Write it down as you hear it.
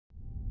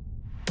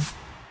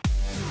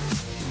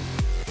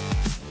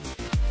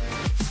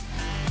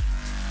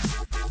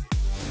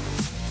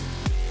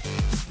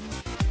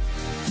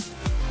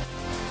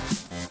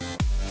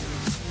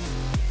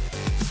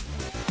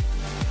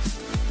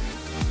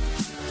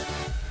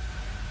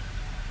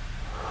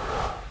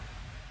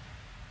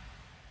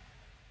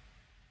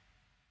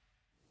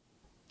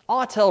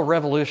Autel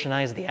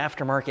revolutionized the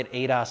aftermarket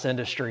ADAS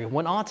industry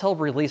when Autel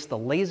released the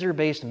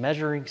laser-based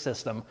measuring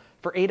system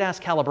for ADAS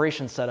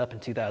calibration setup in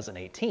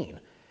 2018.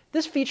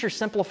 This feature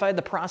simplified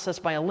the process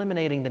by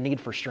eliminating the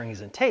need for strings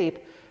and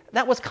tape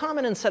that was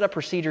common in setup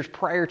procedures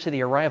prior to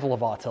the arrival of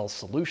Autel's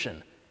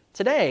solution.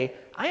 Today,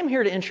 I am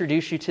here to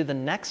introduce you to the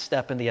next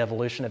step in the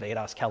evolution of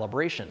ADAS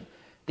calibration,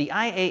 the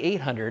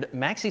IA800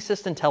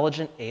 MaxiSys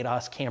Intelligent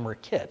ADAS Camera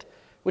Kit,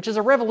 which is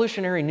a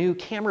revolutionary new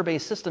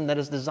camera-based system that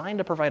is designed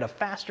to provide a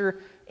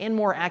faster and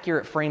more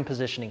accurate frame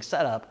positioning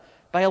setup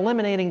by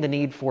eliminating the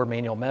need for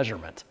manual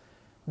measurement.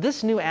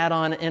 This new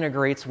add-on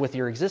integrates with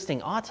your existing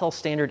Autel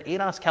Standard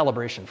ADAS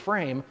Calibration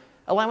Frame,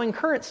 allowing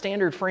current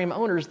standard frame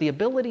owners the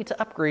ability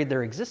to upgrade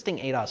their existing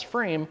ADAS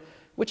frame,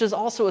 which is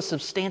also a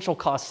substantial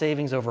cost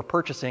savings over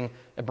purchasing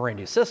a brand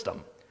new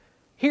system.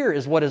 Here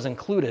is what is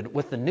included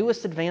with the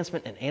newest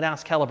advancement in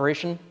ADAS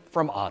calibration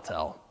from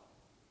Autel.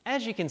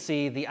 As you can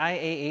see, the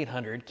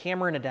IA800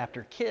 Camera and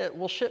Adapter Kit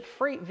will ship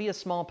freight via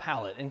small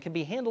pallet and can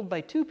be handled by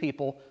 2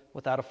 people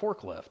without a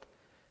forklift.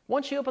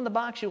 Once you open the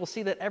box, you will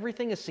see that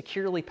everything is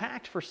securely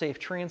packed for safe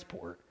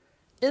transport.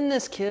 In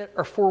this kit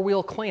are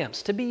 4-wheel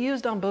clamps to be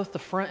used on both the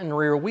front and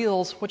rear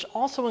wheels, which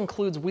also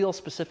includes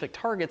wheel-specific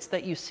targets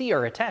that you see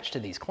are attached to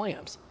these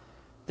clamps.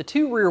 The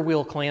 2 rear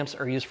wheel clamps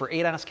are used for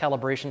ADAS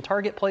calibration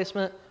target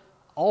placement.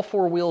 All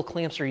 4 wheel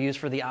clamps are used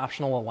for the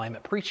optional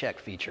alignment pre-check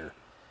feature.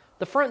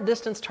 The front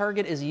distance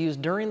target is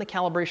used during the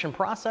calibration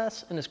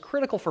process and is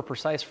critical for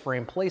precise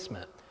frame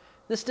placement.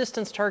 This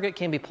distance target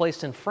can be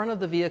placed in front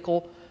of the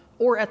vehicle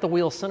or at the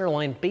wheel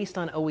centerline based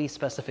on OE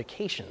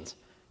specifications.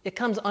 It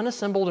comes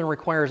unassembled and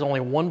requires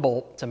only 1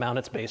 bolt to mount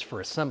its base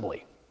for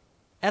assembly.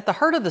 At the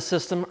heart of the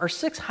system are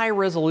 6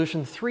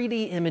 high-resolution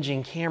 3D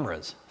imaging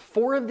cameras.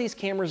 4 of these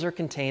cameras are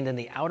contained in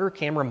the outer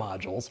camera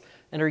modules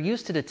and are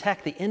used to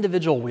detect the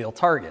individual wheel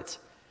targets.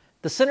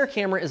 The center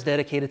camera is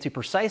dedicated to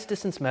precise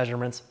distance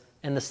measurements,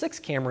 and the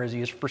 6th camera is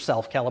used for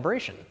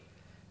self-calibration.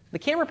 The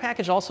camera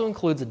package also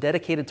includes a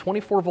dedicated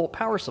 24-volt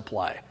power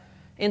supply.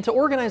 And to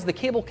organize the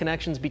cable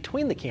connections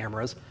between the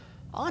cameras,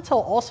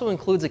 Autel also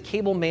includes a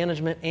cable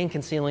management and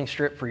concealing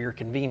strip for your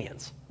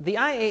convenience. The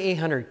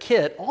IA800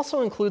 kit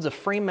also includes a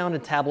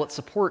frame-mounted tablet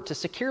support to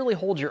securely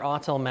hold your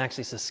Autel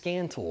MaxiSys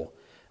scan tool,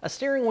 a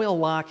steering wheel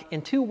lock,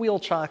 and 2 wheel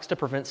chocks to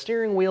prevent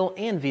steering wheel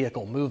and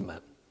vehicle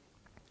movement.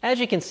 As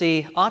you can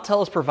see,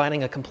 Autel is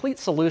providing a complete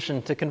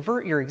solution to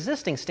convert your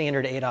existing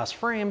standard ADAS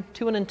frame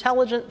to an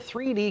intelligent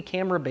 3D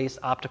camera-based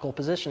optical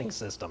positioning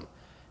system.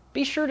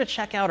 Be sure to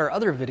check out our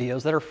other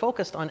videos that are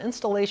focused on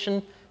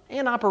installation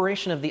and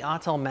operation of the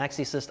Autel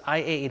MaxiSys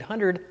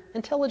IA800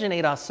 Intelligent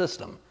ADAS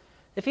system.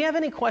 If you have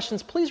any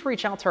questions, please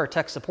reach out to our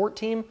tech support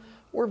team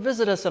or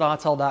visit us at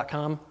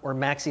autel.com or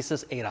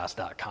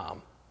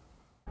maxisysadas.com.